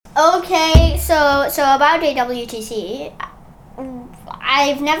Okay, so about AWTC,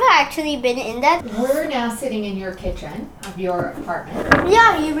 I've never actually been in that. We're now sitting in your kitchen of your apartment.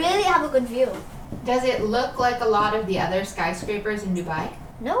 Yeah, you really have a good view. Does it look like a lot of the other skyscrapers in Dubai?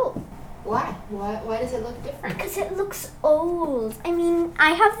 No. Why? Why does it look different? Because it looks old. I mean,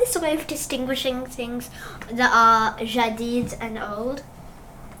 I have this way of distinguishing things that are jadid and old.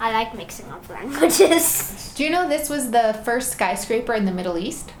 I like mixing up languages. Do you know this was the first skyscraper in the Middle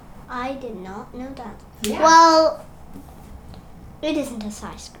East? I did not know that. Yeah. Well, it isn't a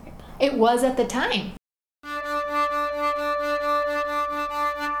skyscraper. It was at the time.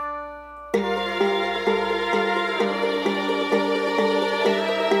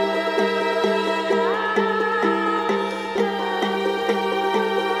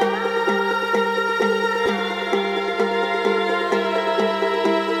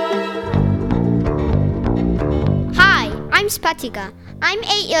 I'm Spatika. I'm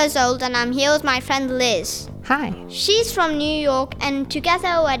 8 years old and I'm here with my friend Liz. Hi. She's from New York and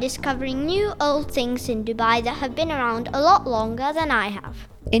together we're discovering new old things in Dubai that have been around a lot longer than I have.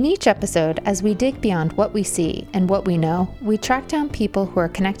 In each episode, as we dig beyond what we see and what we know, we track down people who are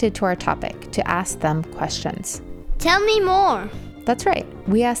connected to our topic to ask them questions. Tell me more. That's right.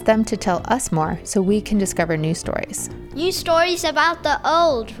 We ask them to tell us more so we can discover new stories. New stories about the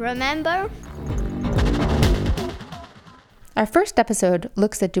old, remember? Our first episode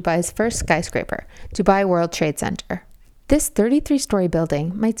looks at Dubai's first skyscraper, Dubai World Trade Center. This 33-story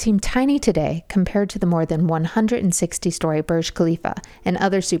building might seem tiny today compared to the more than 160-story Burj Khalifa and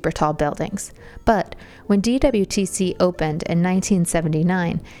other super tall buildings. But when DWTC opened in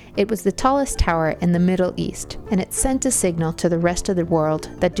 1979, it was the tallest tower in the Middle East, and it sent a signal to the rest of the world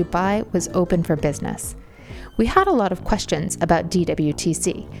that Dubai was open for business. We had a lot of questions about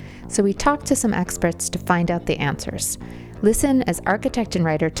DWTC, so we talked to some experts to find out the answers. Listen as architect and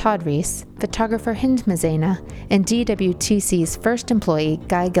writer Todd Rees, photographer Hind Mazena, and DWTC's first employee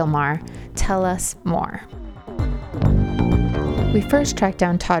Guy Gilmar tell us more. We first tracked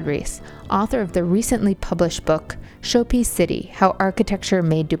down Todd Rees, author of the recently published book, Showpiece City: How Architecture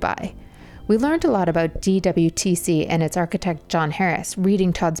Made Dubai. We learned a lot about DWTC and its architect John Harris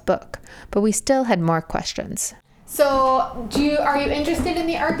reading Todd's book, but we still had more questions. So, are you interested in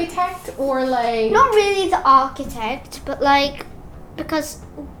the architect or like... Not really the architect, but because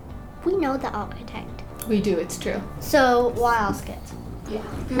we know the architect. We do, it's true. So why ask it? Yeah.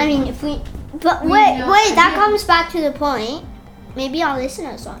 I mean, that comes back to the point. Maybe our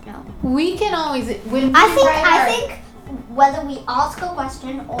listeners don't know. We can always... I think whether we ask a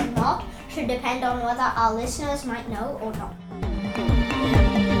question or not should depend on whether our listeners might know or not.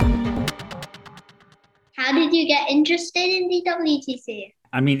 How did you get interested in the WTC?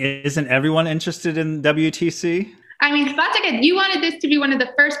 I mean, isn't everyone interested in WTC? I mean, Spatika, you wanted this to be one of the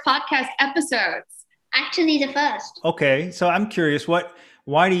first podcast episodes. Actually, the first. Okay, so I'm curious,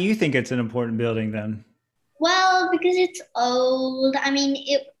 why do you think it's an important building then? Well, because it's old. I mean,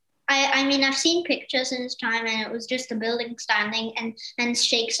 I've seen pictures in its time and it was just a building standing and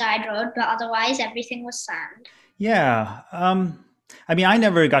Sheikh Zayed Road, but otherwise everything was sand. Yeah, I mean, I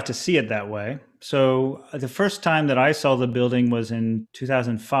never got to see it that way. So the first time that I saw the building was in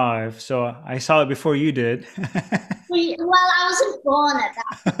 2005. So I saw it before you did. Well, I wasn't born at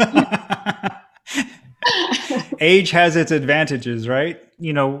that point. Age has its advantages, right?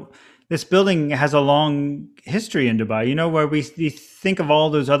 You know, this building has a long history in Dubai. You know, where we think of all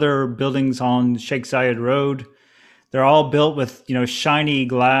those other buildings on Sheikh Zayed Road. They're all built with, shiny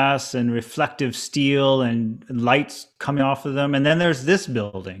glass and reflective steel and lights coming off of them. And then there's this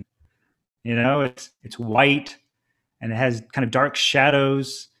building. It's white and it has kind of dark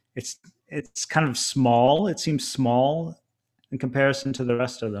shadows. It's kind of small. It seems small in comparison to the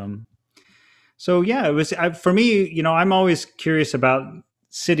rest of them. So yeah, it was for me. I'm always curious about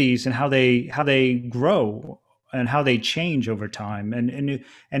cities and how they grow and how they change over time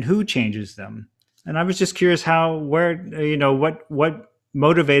and who changes them. And I was just curious what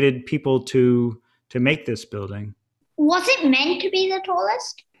motivated people to make this building. Was it meant to be the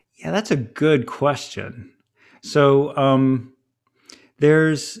tallest? Yeah, that's a good question. So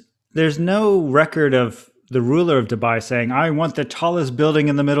there's no record of the ruler of Dubai saying, I want the tallest building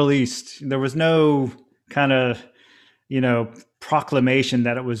in the Middle East. There was no kind of, proclamation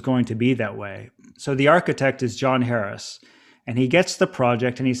that it was going to be that way. So the architect is John Harris, and he gets the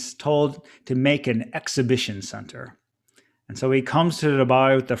project and he's told to make an exhibition center. And so he comes to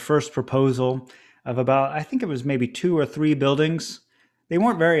Dubai with the first proposal of about, I think it was maybe 2 or 3 buildings. They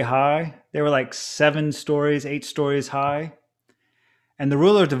weren't very high. They were like 7 stories, 8 stories high. And the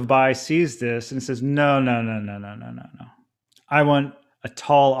ruler of Dubai sees this and says, no. I want a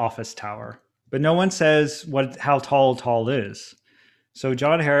tall office tower. But no one says how tall is. So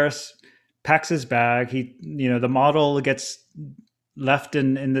John Harris packs his bag. The model gets left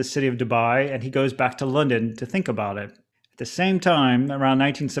in the city of Dubai, and he goes back to London to think about it. At the same time, around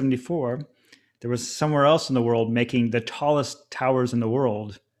 1974, there was somewhere else in the world making the tallest towers in the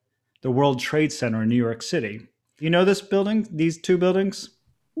world, the World Trade Center in New York City. You know this building, these two buildings?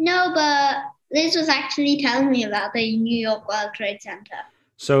 No, but Liz was actually telling me about the New York World Trade Center.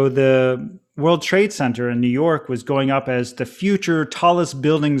 So the World Trade Center in New York was going up as the future tallest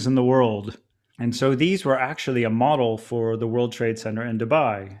buildings in the world. And so these were actually a model for the World Trade Center in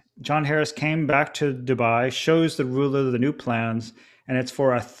Dubai. John Harris came back to Dubai, shows the ruler the new plans, and it's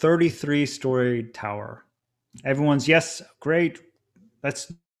for a 33-story tower. Everyone's, yes, great,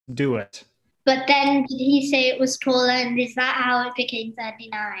 let's do it. But then did he say it was taller, and is that how it became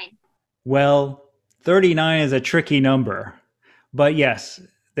 39? Well, 39 is a tricky number. But yes,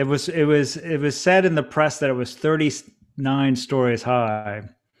 it was said in the press that it was 39 stories high.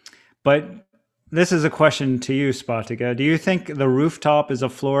 But this is a question to you, Spatika. Do you think the rooftop is a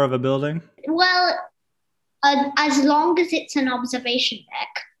floor of a building? Well, as long as it's an observation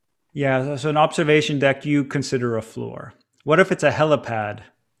deck. Yeah, so an observation deck you consider a floor. What if it's a helipad?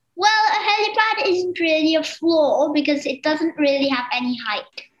 Well, a helipad isn't really a floor because it doesn't really have any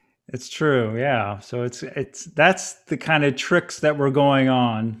height. It's true, yeah. So that's the kind of tricks that were going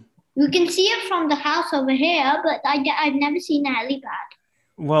on. You can see it from the house over here, but I've never seen a helipad.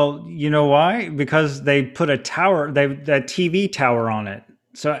 Well, you know why? Because they put a TV tower on it.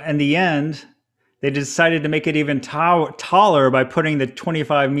 So in the end, they decided to make it even taller by putting the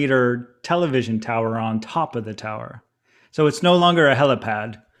 25-meter television tower on top of the tower. So it's no longer a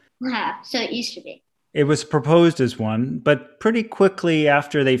helipad. So it used to be. It was proposed as one, but pretty quickly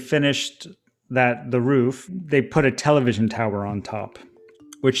after they finished the roof, they put a television tower on top,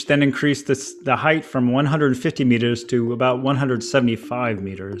 which then increased the height from 150 meters to about 175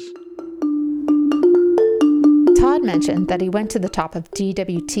 meters. Todd mentioned that he went to the top of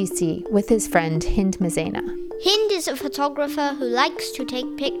DWTC with his friend Hind Mizena. Hind is a photographer who likes to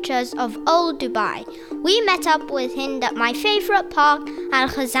take pictures of old Dubai. We met up with Hind at my favorite park, Al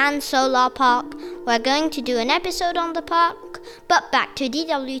Khazan Solar Park. We're going to do an episode on the park, but back to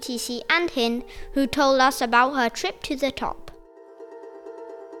DWTC and Hind, who told us about her trip to the top.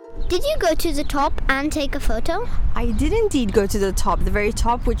 Did you go to the top and take a photo? I did indeed go to the top, the very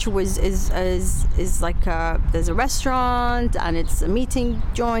top, which is like there's a restaurant and it's a meeting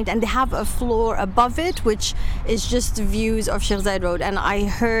joint, and they have a floor above it, which is just views of Sheikh Zayed Road. And I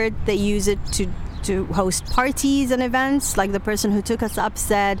heard they use it to host parties and events. Like the person who took us up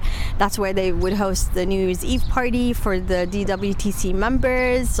said that's where they would host the New Year's Eve party for the DWTC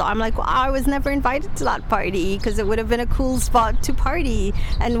members. So I'm like, well, I was never invited to that party because it would have been a cool spot to party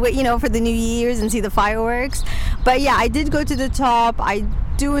and for the New Year's and see the fireworks. But yeah, I did go to the top. I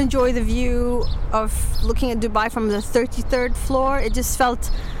do enjoy the view of looking at Dubai from the 33rd floor. It just felt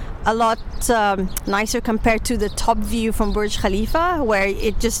a lot nicer compared to the top view from Burj Khalifa, where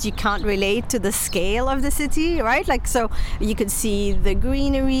you can't relate to the scale of the city, right? Like, so you could see the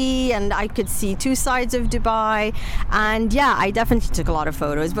greenery and I could see two sides of Dubai. And yeah, I definitely took a lot of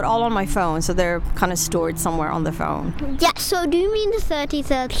photos, but all on my phone, so they're kind of stored somewhere on the phone. Yeah, so do you mean the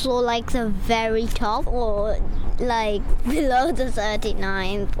 33rd floor, like the very top, or like below the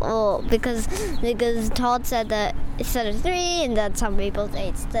 39th? Or because Todd said that it's 33 and that some people say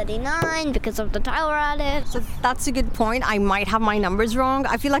it's 39 because of the tower at it. So that's a good point. I might have my numbers wrong.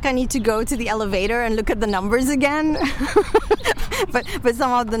 I feel like I need to go to the elevator and look at the numbers again. but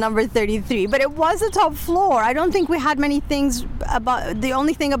somehow the number 33. But it was a top floor. I don't think we had many things above. The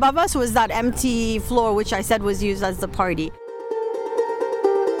only thing above us was that empty floor, which I said was used as the party.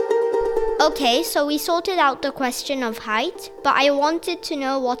 Okay, so we sorted out the question of height, but I wanted to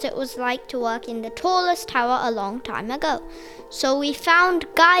know what it was like to work in the tallest tower a long time ago. So we found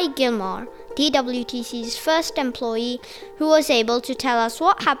Guy Gilmore, DWTC's first employee, who was able to tell us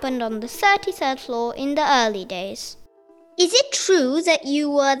what happened on the 33rd floor in the early days. Is it true that you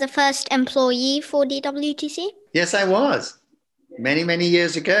were the first employee for DWTC? Yes, I was. Many, many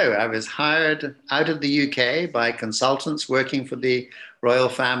years ago, I was hired out of the UK by consultants working for the royal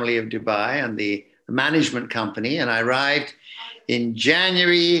family of Dubai and the management company. And I arrived in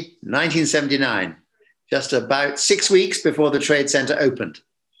January 1979, just about 6 weeks before the Trade Center opened.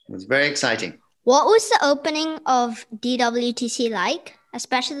 It was very exciting. What was the opening of DWTC like,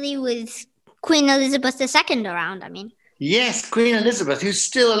 especially with Queen Elizabeth II around, Yes, Queen Elizabeth, who's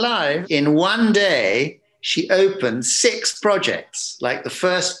still alive. In one day, she opened 6 projects, like the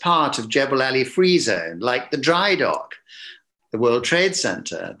first part of Jebel Ali Free Zone, like the dry dock, the World Trade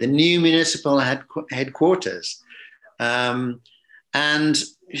Center, the new municipal headquarters. And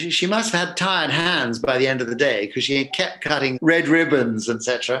she must have had tired hands by the end of the day because she kept cutting red ribbons,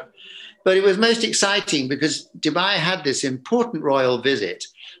 etc. But it was most exciting because Dubai had this important royal visit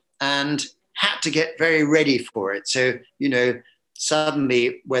and had to get very ready for it. So,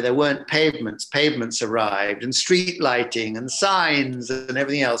 suddenly where there weren't pavements arrived, and street lighting and signs and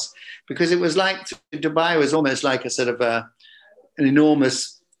everything else, because it was like Dubai was almost like a sort of an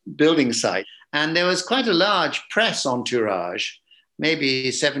enormous building site. And there was quite a large press entourage,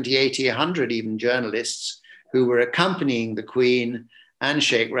 maybe 70, 80, 100 even journalists who were accompanying the Queen and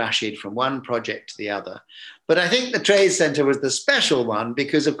Sheikh Rashid from one project to the other. But I think the Trade Center was the special one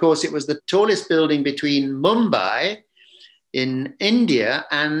because, of course, it was the tallest building between Mumbai in India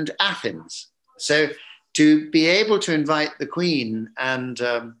and Athens. So to be able to invite the Queen and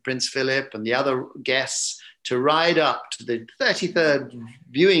Prince Philip and the other guests to ride up to the 33rd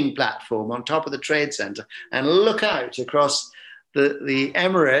viewing platform on top of the Trade Center and look out across the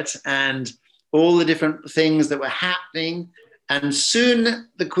Emirate and all the different things that were happening. And soon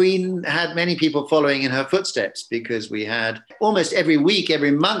the Queen had many people following in her footsteps because we had almost every week,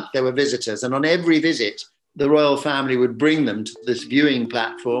 every month, there were visitors. And on every visit, the royal family would bring them to this viewing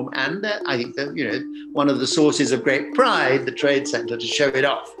platform. And I think that, one of the sources of great pride, the Trade Center, to show it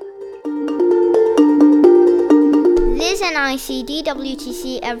off. Liz and I see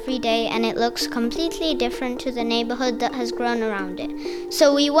DWTC every day and it looks completely different to the neighborhood that has grown around it.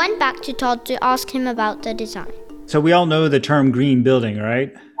 So we went back to Todd to ask him about the design. So we all know the term green building,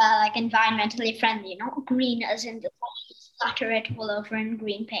 right? Like environmentally friendly, not green as in the splatter it all over in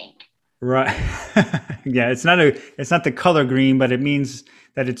green paint. Right. Yeah, it's not the color green, but it means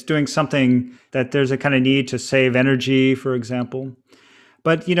that it's doing something that there's a kind of need to save energy, for example.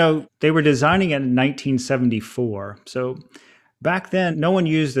 But, they were designing it in 1974. So back then, no one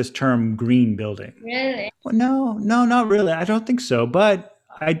used this term green building. Really? Well, no, not really. I don't think so. But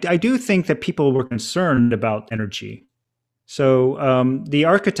I do think that people were concerned about energy. So the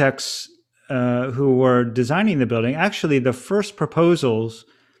architects who were designing the building, actually the first proposals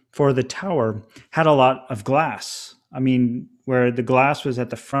for the tower had a lot of glass. I mean, where the glass was at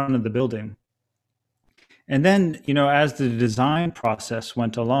the front of the building. And then, as the design process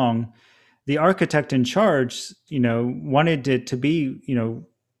went along, the architect in charge, wanted it to be,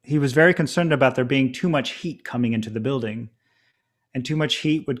 he was very concerned about there being too much heat coming into the building. And too much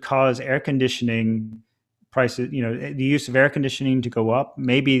heat would cause air conditioning prices, the use of air conditioning to go up.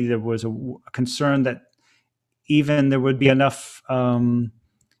 Maybe there was a concern that even there would be enough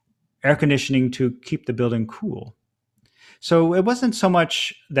air conditioning to keep the building cool. So it wasn't so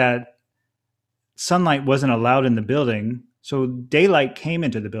much that sunlight wasn't allowed in the building, so daylight came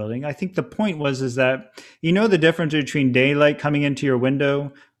into the building. I think the point is that the difference between daylight coming into your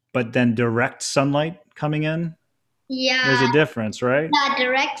window, but then direct sunlight coming in? Yeah. There's a difference, right? Yeah,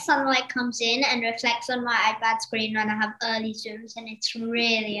 direct sunlight comes in and reflects on my iPad screen when I have early zooms, and it's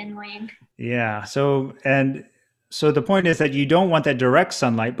really annoying. Yeah, so the point is that you don't want that direct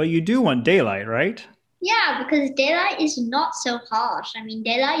sunlight, but you do want daylight, right? Yeah, because daylight is not so harsh. I mean,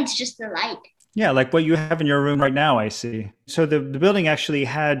 daylight is just the light. Yeah, like what you have in your room right now, I see. So the building actually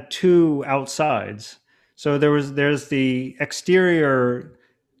had two outsides. So there's the exterior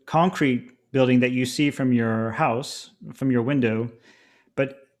concrete building that you see from your house, from your window.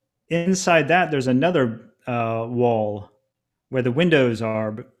 But inside that, there's another wall where the windows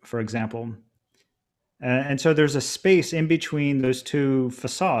are, for example. And so there's a space in between those two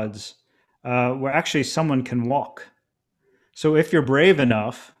facades where actually someone can walk. So if you're brave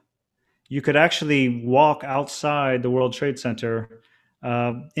enough, you could actually walk outside the World Trade Center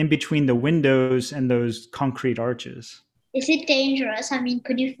in between the windows and those concrete arches. Is it dangerous? I mean,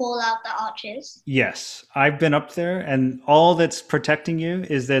 could you fall out the arches? Yes, I've been up there, and all that's protecting you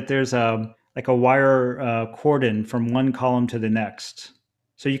is that there's a wire cordon from one column to the next.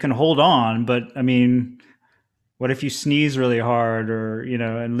 So you can hold on, but I mean, what if you sneeze really hard or,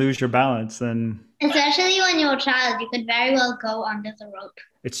 and lose your balance, then... Especially when you're a child, you could very well go under the rope.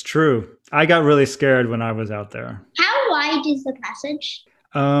 It's true. I got really scared when I was out there. How wide is the passage?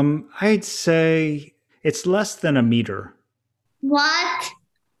 I'd say it's less than a meter. What?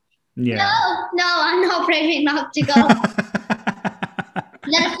 Yeah. No, I'm not brave enough to go.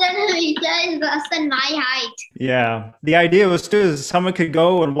 Less than a meter is less than my height. Yeah. The idea was too is someone could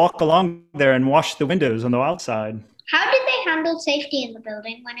go and walk along there and wash the windows on the outside. How did they handle safety in the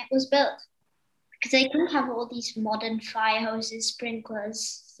building when it was built? Because they couldn't have all these modern fire hoses,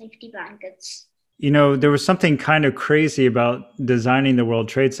 sprinklers, safety blankets. There was something kind of crazy about designing the World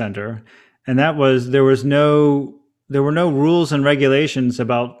Trade Center, and that was there was no there were no rules and regulations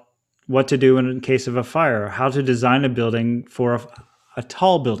about what to do in case of a fire, how to design a building for a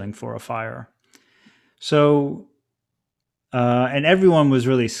tall building for a fire. So, and everyone was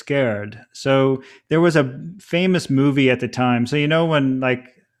really scared. So there was a famous movie at the time. So, when like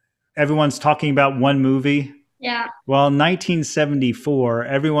everyone's talking about one movie? Yeah. Well, in 1974,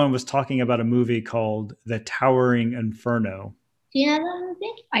 everyone was talking about a movie called The Towering Inferno. Do you know that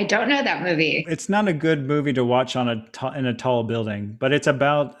movie? I don't know that movie. It's not a good movie to watch in a tall building, but it's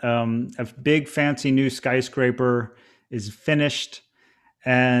about a big fancy new skyscraper is finished,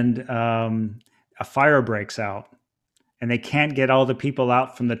 and a fire breaks out, and they can't get all the people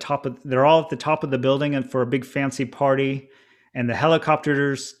out from the top of. They're all at the top of the building and for a big fancy party, and the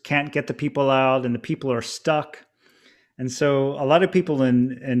helicopters can't get the people out, and the people are stuck. And so a lot of people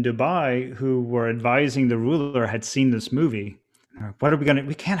in Dubai who were advising the ruler had seen this movie. What are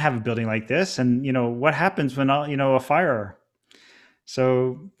we can't have a building like this. And, what happens when, a fire?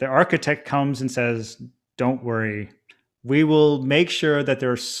 So the architect comes and says, don't worry. We will make sure that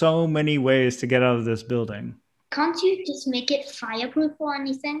there are so many ways to get out of this building. Can't you just make it fireproof or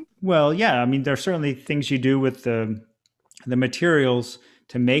anything? Well, yeah. I mean, there are certainly things you do with the materials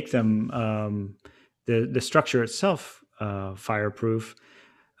to make them, the structure itself, fireproof.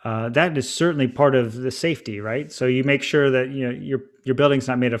 That is certainly part of the safety, right? So you make sure that your building's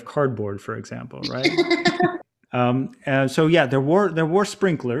not made of cardboard, for example, right? And so yeah, there were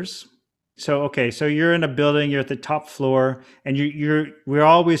sprinklers. So so you're in a building, you're at the top floor, and we're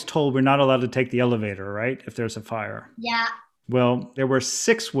always told we're not allowed to take the elevator, right? If there's a fire. Yeah. Well, there were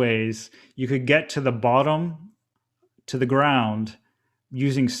 6 ways you could get to the bottom, to the ground,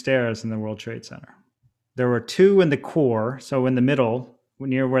 using stairs in the World Trade Center. There were 2 in the core, so in the middle,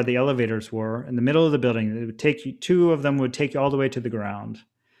 near where the elevators were, in the middle of the building. It would take you, 2 of them would take you all the way to the ground.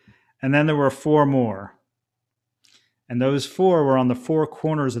 And then there were 4 more. And those 4 were on the 4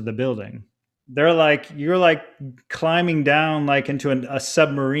 corners of the building. You're like climbing down like into a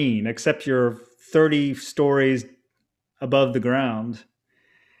submarine, except you're 30 stories above the ground.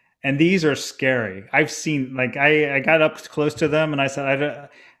 And these are scary. I've seen, I got up close to them and I said,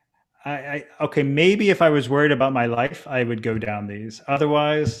 okay, maybe if I was worried about my life, I would go down these.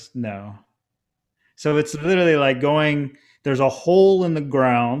 Otherwise, no. So it's literally like there's a hole in the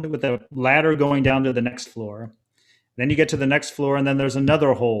ground with a ladder going down to the next floor. Then you get to the next floor, and then there's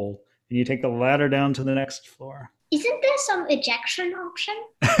another hole, and you take the ladder down to the next floor. Isn't there some ejection option?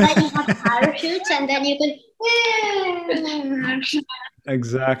 Like you have parachutes, and then you can...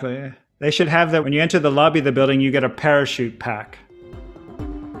 Exactly. They should have that. When you enter the lobby of the building, you get a parachute pack.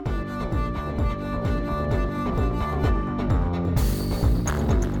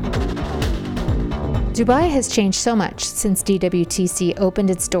 Dubai has changed so much since DWTC opened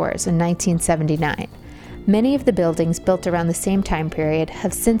its doors in 1979. Many of the buildings built around the same time period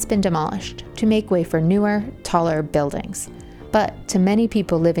have since been demolished to make way for newer, taller buildings. But to many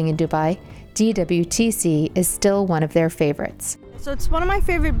people living in Dubai, DWTC is still one of their favorites. So it's one of my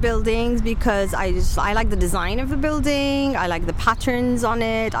favorite buildings because I like the design of the building, I like the patterns on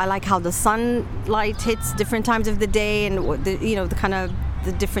it, I like how the sunlight hits different times of the day and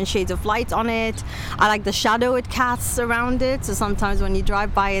the different shades of light on it. I like the shadow it casts around it. So sometimes when you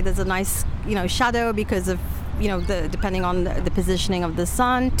drive by it, there's a nice, shadow because of, depending on the positioning of the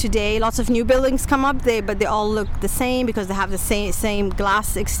sun. Today, lots of new buildings come up there, but they all look the same because they have the same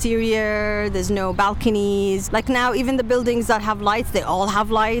glass exterior. There's no balconies. Like now, even the buildings that have lights, they all have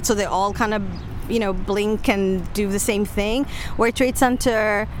lights, so they all kind of, blink and do the same thing. Where Trade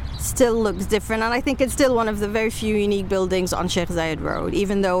Center still looks different, and I think it's still one of the very few unique buildings on Sheikh Zayed Road,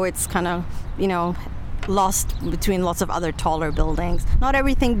 even though it's kind of, lost between lots of other taller buildings. Not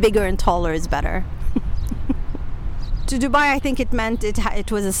everything bigger and taller is better. To Dubai, I think it meant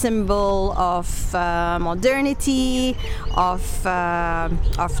it was a symbol of modernity, of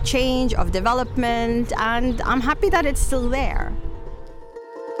change, of development, and I'm happy that it's still there.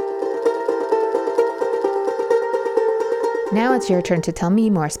 Now it's your turn to tell me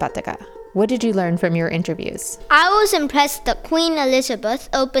more, Spatika. What did you learn from your interviews? I was impressed that Queen Elizabeth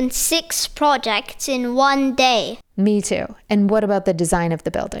opened 6 projects in one day. Me too. And what about the design of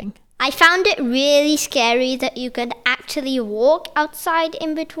the building? I found it really scary that you could actually walk outside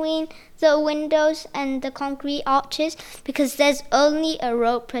in between the windows and the concrete arches because there's only a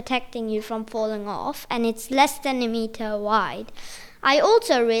rope protecting you from falling off and it's less than a meter wide. I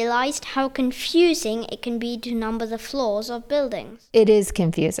also realized how confusing it can be to number the floors of buildings. It is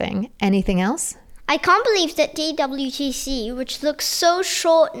confusing. Anything else? I can't believe that DWTC, which looks so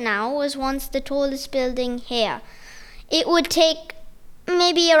short now, was once the tallest building here. It would take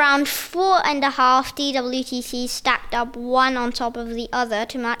maybe around 4.5 DWTCs stacked up one on top of the other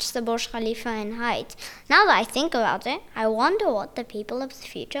to match the Burj Khalifa in height. Now that I think about it, I wonder what the people of the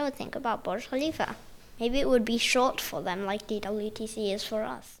future would think about Burj Khalifa. Maybe it would be short for them like DWTC is for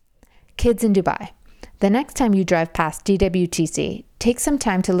us. Kids in Dubai, the next time you drive past DWTC, take some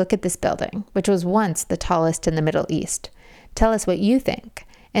time to look at this building, which was once the tallest in the Middle East. Tell us what you think.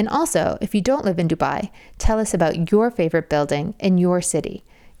 And also, if you don't live in Dubai, tell us about your favorite building in your city.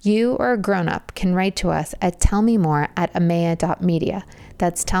 You or a grown-up can write to us at tellmemore@amaya.media.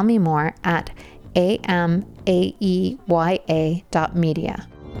 That's tellmemore@amaeya.media.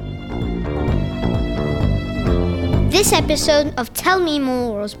 This episode of Tell Me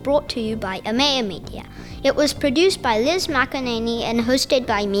More was brought to you by Amaya Media. It was produced by Liz McEnany and hosted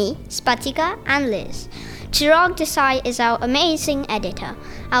by me, Spatika, and Liz. Chirag Desai is our amazing editor.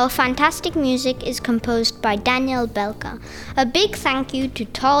 Our fantastic music is composed by Daniel Belka. A big thank you to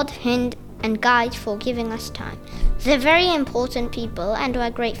Todd, Hind, and Guy for giving us time. They're very important people and we're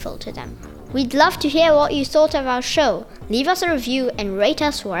grateful to them. We'd love to hear what you thought of our show. Leave us a review and rate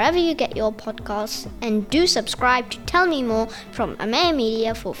us wherever you get your podcasts. And do subscribe to Tell Me More from Amaya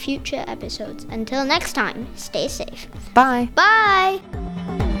Media for future episodes. Until next time, stay safe. Bye. Bye!